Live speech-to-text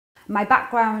My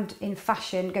background in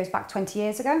fashion goes back 20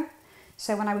 years ago.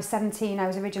 So when I was 17, I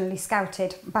was originally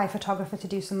scouted by a photographer to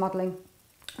do some modelling,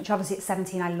 which obviously at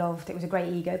 17 I loved. It was a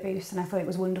great ego boost, and I thought it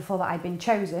was wonderful that I'd been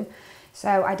chosen. So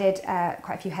I did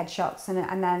quite a few headshots,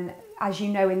 and then, as you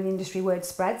know, in the industry, word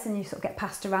spreads and you sort of get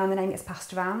passed around, the name gets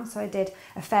passed around. So I did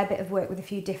a fair bit of work with a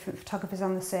few different photographers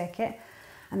on the circuit.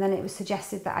 And then it was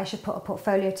suggested that I should put a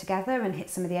portfolio together and hit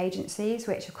some of the agencies,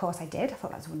 which of course I did. I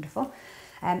thought that was wonderful.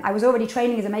 I was already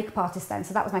training as a makeup artist then,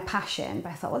 so that was my passion. But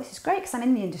I thought, well, this is great because I'm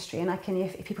in the industry and I can,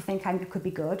 if people think I could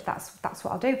be good, that's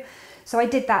what I'll do. So I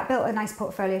did that, built a nice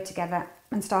portfolio together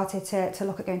and started to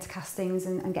look at going to castings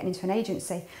and getting into an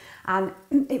agency. And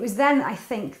it was then, I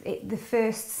think, the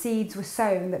first seeds were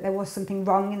sown that there was something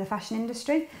wrong in the fashion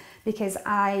industry, because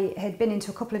I had been into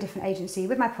a couple of different agencies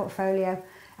with my portfolio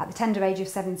at the tender age of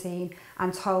 17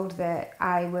 and told that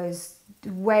I was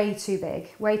way too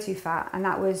big, way too fat, and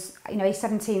that was, you know, age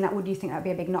 17, that would, you think that would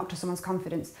be a big knock to someone's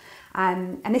confidence.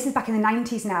 And this is back in the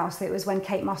 90s now, so it was when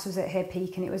Kate Moss was at her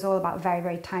peak, and it was all about very,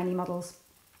 very tiny models,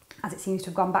 as it seems to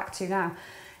have gone back to now.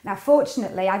 Now,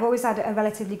 fortunately, I've always had a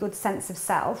relatively good sense of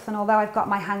self, and although I've got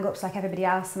my hang-ups like everybody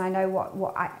else, and I know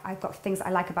what I've got things that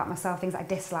I like about myself, things I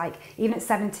dislike, even at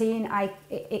 17,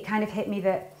 it kind of hit me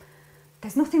that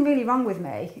there's nothing really wrong with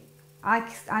me.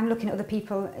 I'm looking at other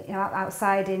people, you know,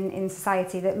 outside in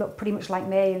society that look pretty much like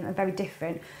me and are very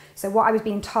different. So what I was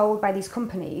being told by these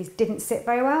companies didn't sit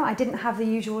very well. I didn't have the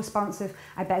usual response of,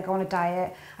 I better go on a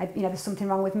diet, you know, there's something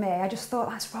wrong with me. I just thought,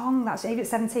 that's wrong, that's even at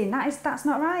 17, that's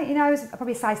not right. You know, I was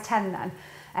probably size 10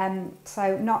 then.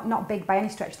 So not big by any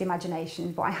stretch of the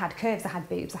imagination, but I had curves, I had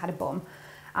boobs, I had a bum.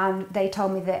 And they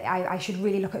told me that I should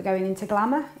really look at going into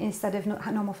glamour instead of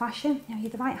normal fashion. You know,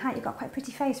 you're the right height, you've got quite a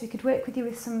pretty face, we could work with you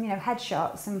with some, you know,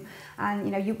 headshots, and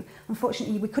you know,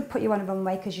 unfortunately we could put you on a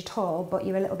runway because you're tall, but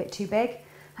you're a little bit too big.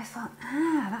 I thought,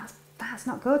 that's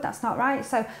not good, that's not right.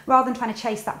 So rather than trying to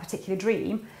chase that particular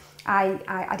dream,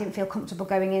 I didn't feel comfortable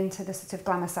going into the sort of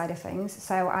glamour side of things.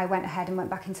 So I went ahead and went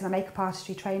back into my makeup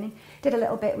artistry training. Did a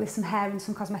little bit with some hair and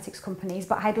some cosmetics companies,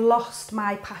 but I'd lost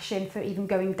my passion for even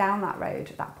going down that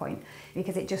road at that point,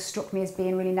 because it just struck me as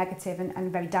being really negative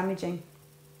and very damaging.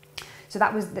 So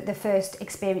that was the first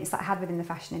experience that I had within the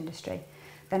fashion industry.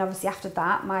 Then obviously after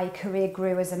that, my career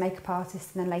grew as a makeup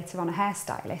artist and then later on a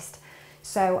hairstylist.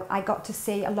 So I got to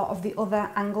see a lot of the other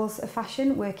angles of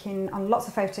fashion, working on lots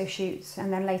of photo shoots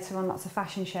and then later on lots of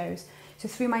fashion shows. So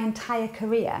through my entire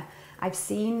career, I've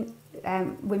seen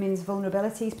women's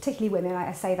vulnerabilities, particularly women.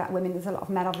 I say that women, there's a lot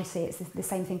of men, obviously, it's the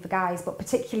same thing for guys, but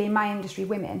particularly in my industry,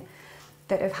 women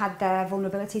that have had their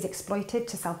vulnerabilities exploited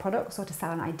to sell products or to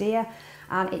sell an idea.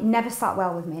 And it never sat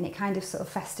well with me, and it kind of sort of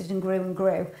festered and grew and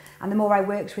grew. And the more I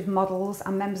worked with models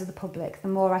and members of the public, the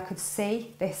more I could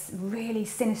see this really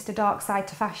sinister dark side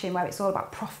to fashion, where it's all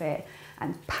about profit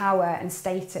and power and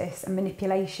status and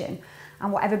manipulation.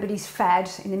 And what everybody's fed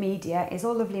in the media is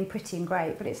all lovely and pretty and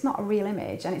great, but it's not a real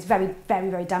image, and it's very, very,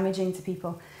 very damaging to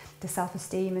people, to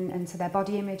self-esteem and to their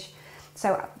body image.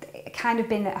 So it kind of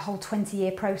been a whole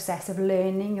 20-year process of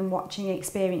learning and watching and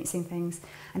experiencing things,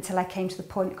 until I came to the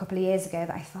point a couple of years ago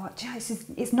that I thought,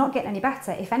 it's not getting any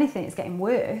better. If anything, it's getting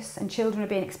worse, and children are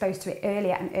being exposed to it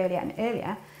earlier and earlier and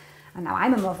earlier. And now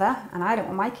I'm a mother, and I don't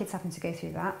want my kids having to go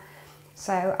through that.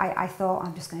 So I thought,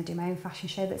 I'm just going to do my own fashion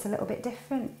show that's a little bit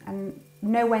different, and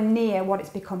nowhere near what it's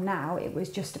become now. It was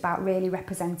just about really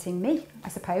representing me, I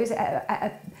suppose,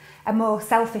 at a more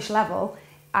selfish level.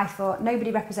 I thought,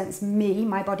 nobody represents me,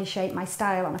 my body shape, my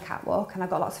style on a catwalk, and I've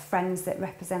got lots of friends that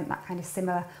represent that kind of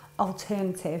similar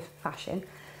alternative fashion.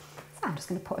 So I'm just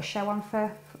going to put a show on for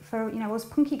you know, us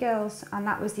punky girls, and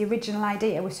that was the original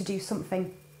idea, was to do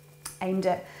something aimed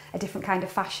at a different kind of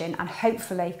fashion, and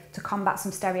hopefully to combat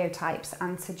some stereotypes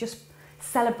and to just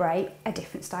celebrate a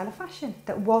different style of fashion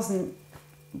that wasn't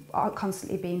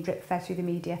constantly being drip fed through the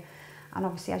media. And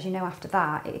obviously, as you know, after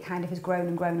that, it kind of has grown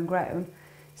and grown and grown.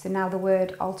 So now the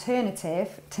word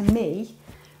alternative, to me,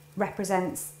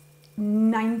 represents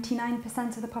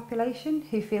 99% of the population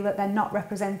who feel that they're not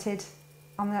represented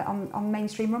on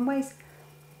mainstream runways.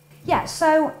 Yeah,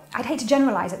 so I'd hate to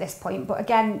generalise at this point, but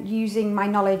again, using my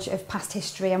knowledge of past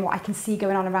history and what I can see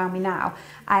going on around me now,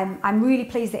 I'm really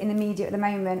pleased that in the media at the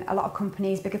moment, a lot of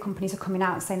companies, bigger companies, are coming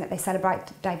out saying that they celebrate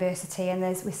diversity, and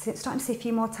we're starting to see a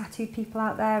few more tattooed people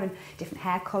out there, and different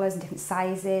hair colours and different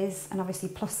sizes, and obviously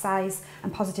plus size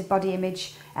and positive body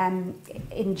image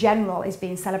in general is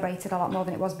being celebrated a lot more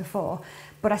than it was before.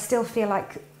 But I still feel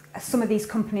like some of these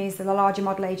companies, the larger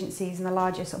model agencies and the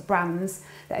larger sort of brands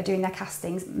that are doing their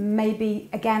castings, may be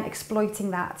again exploiting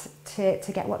that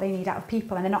to get what they need out of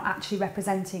people, and they're not actually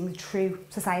representing the true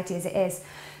society as it is.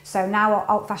 So now our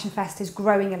Alt Fashion Fest is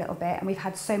growing a little bit, and we've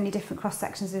had so many different cross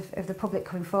sections of the public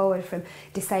coming forward, from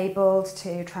disabled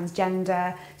to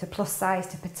transgender to plus size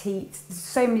to petite. There's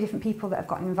so many different people that have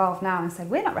gotten involved now and said,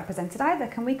 we're not represented either,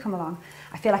 can we come along?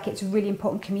 I feel like it's a really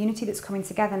important community that's coming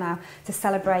together now to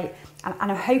celebrate, and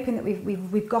I'm hoping that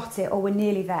we've got it, or we're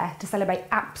nearly there, to celebrate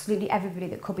absolutely everybody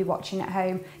that could be watching at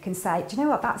home can say, do you know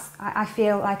what, I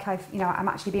feel like I'm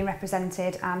actually being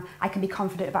represented, and I can be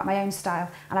confident about my own style,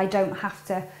 and I don't have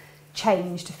to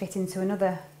change to fit into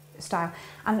another style.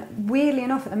 And weirdly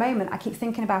enough, at the moment, I keep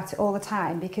thinking about it all the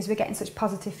time, because we're getting such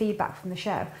positive feedback from the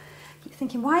show. I keep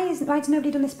thinking, why has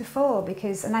nobody done this before?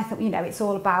 And I thought, it's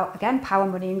all about, again, power,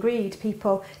 money and greed.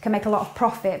 People can make a lot of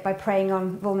profit by preying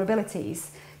on vulnerabilities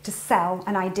to sell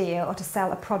an idea or to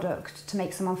sell a product to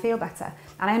make someone feel better.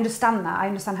 And I understand that. I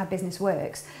understand how business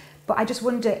works. But I just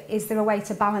wonder, is there a way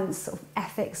to balance sort of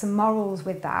ethics and morals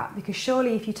with that? Because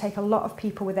surely if you take a lot of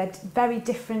people with their very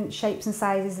different shapes and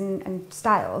sizes and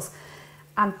styles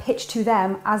and pitch to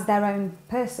them as their own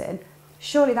person,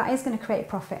 surely that is going to create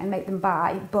profit and make them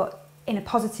buy, but in a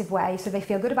positive way, so they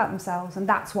feel good about themselves. And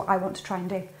that's what I want to try and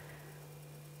do.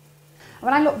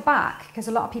 When I look back, because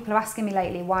a lot of people are asking me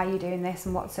lately, why are you doing this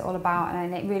and what's it all about?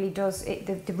 And it really does,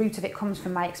 the root of it comes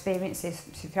from my experiences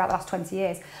throughout the last 20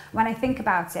 years. When I think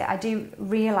about it, I do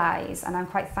realise, and I'm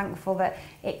quite thankful, that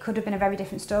it could have been a very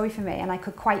different story for me, and I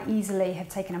could quite easily have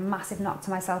taken a massive knock to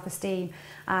my self-esteem.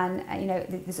 And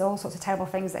there's all sorts of terrible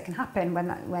things that can happen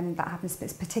when that happens,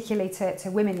 particularly to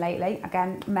women lately.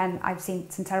 Again, men, I've seen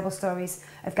some terrible stories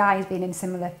of guys being in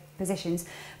similar positions,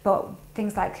 but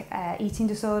things like eating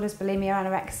disorders, bulimia,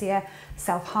 anorexia,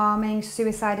 self-harming,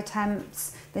 suicide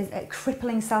attempts, there's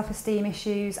crippling self-esteem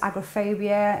issues,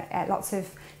 agoraphobia, lots of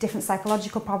different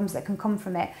psychological problems that can come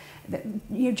from it.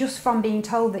 You're just from being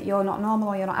told that you're not normal,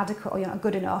 or you're not adequate, or you're not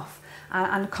good enough,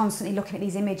 and constantly looking at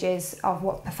these images of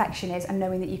what perfection is and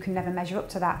knowing that you can never measure up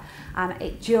to that. And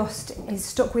it just has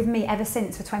stuck with me ever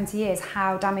since, for 20 years,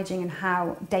 how damaging and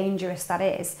how dangerous that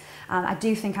is. And I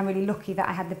do think I'm really lucky that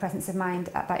I had the presence of mind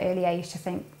at that early age to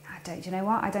think, do you know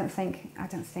what, I don't think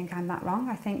I'm that wrong.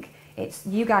 I think it's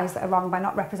you guys that are wrong by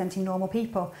not representing normal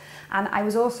people. And I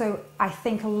was also, I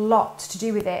think, a lot to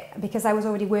do with it, because I was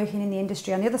already working in the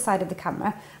industry on the other side of the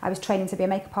camera. I was training to be a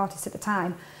makeup artist at the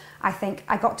time. I think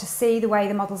I got to see the way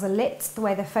the models are lit, the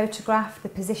way they're photographed, the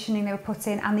positioning they were put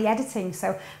in, and the editing.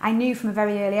 So I knew from a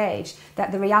very early age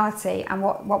that the reality and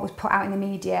what was put out in the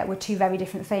media were two very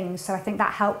different things. So I think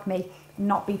that helped me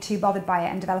not be too bothered by it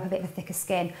and develop a bit of a thicker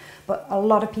skin. But a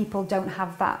lot of people don't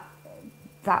have that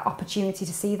opportunity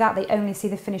to see that. They only see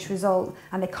the finished result,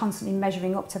 and they're constantly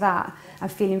measuring up to that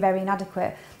and feeling very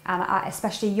inadequate. And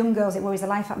especially young girls, it worries the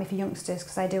life out of me for youngsters,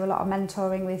 because I do a lot of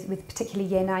mentoring with particularly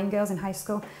Year 9 girls in high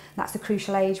school. That's the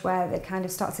crucial age where they kind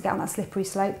of start to get on that slippery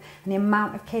slope. And the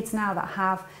amount of kids now that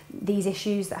have these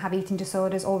issues, that have eating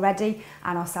disorders already,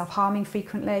 and are self-harming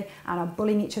frequently, and are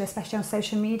bullying each other, especially on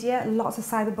social media. Lots of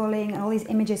cyberbullying and all these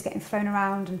images getting thrown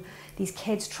around, and these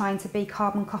kids trying to be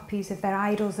carbon copies of their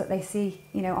idols that they see,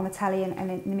 on the telly and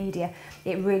in the media.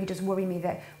 It really does worry me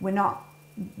that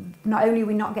not only are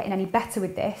we not getting any better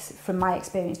with this, from my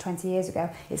experience 20 years ago,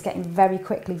 it's getting very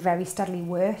quickly, very steadily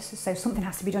worse. So something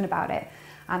has to be done about it.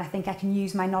 And I think I can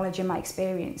use my knowledge and my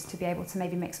experience to be able to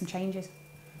maybe make some changes.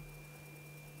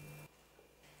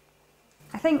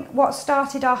 I think what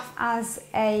started off as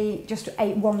just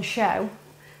a one show,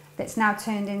 that's now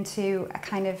turned into a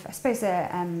kind of, I suppose,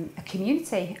 a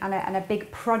community and a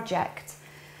big project,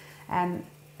 a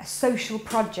social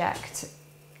project,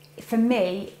 for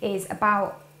me, is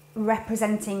about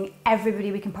representing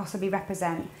everybody we can possibly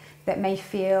represent that may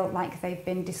feel like they've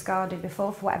been discarded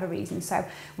before for whatever reason. So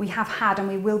we have had, and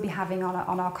we will be having on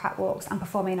our catwalks and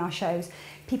performing in our shows,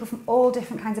 people from all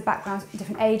different kinds of backgrounds,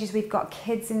 different ages. We've got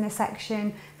kids in the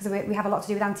section, because we have a lot to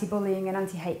do with anti-bullying and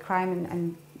anti-hate crime,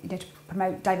 and to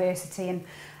promote diversity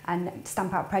and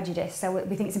stamp out prejudice. So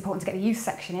we think it's important to get the youth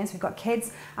section in. So we've got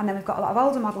kids, and then we've got a lot of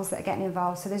older models that are getting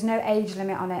involved. So there's no age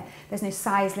limit on it. There's no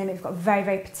size limit. We've got very,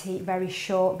 very petite, very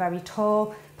short, very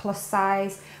tall, plus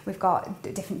size. We've got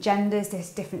different genders, there's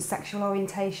different sexual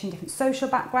orientation, different social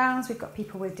backgrounds. We've got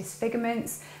people with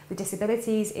disfigurements, with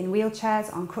disabilities, in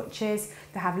wheelchairs, on crutches,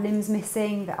 that have limbs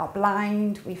missing, that are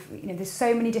blind. There's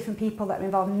so many different people that are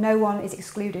involved. No one is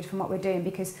excluded from what we're doing,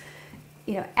 because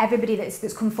everybody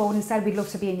that's come forward and said we'd love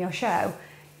to be in your show,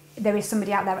 there is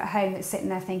somebody out there at home that's sitting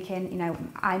there thinking,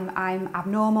 I'm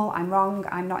abnormal, I'm wrong,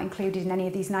 I'm not included in any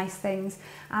of these nice things.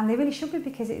 And they really should be,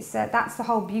 because it's that's the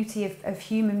whole beauty of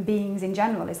human beings in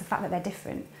general, is the fact that they're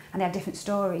different and they have different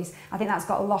stories. I think that's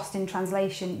got lost in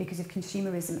translation because of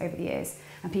consumerism over the years,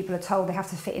 and people are told they have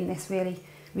to fit in this really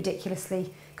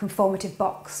ridiculously conformative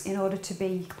box in order to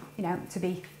be, you know, to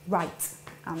be right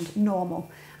and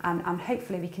normal. And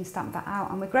hopefully we can stamp that out.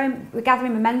 And we're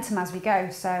gathering momentum as we go.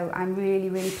 So I'm really,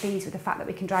 really pleased with the fact that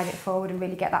we can drive it forward and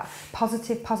really get that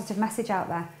positive message out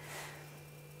there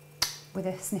with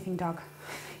a sniffing dog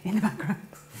in the background.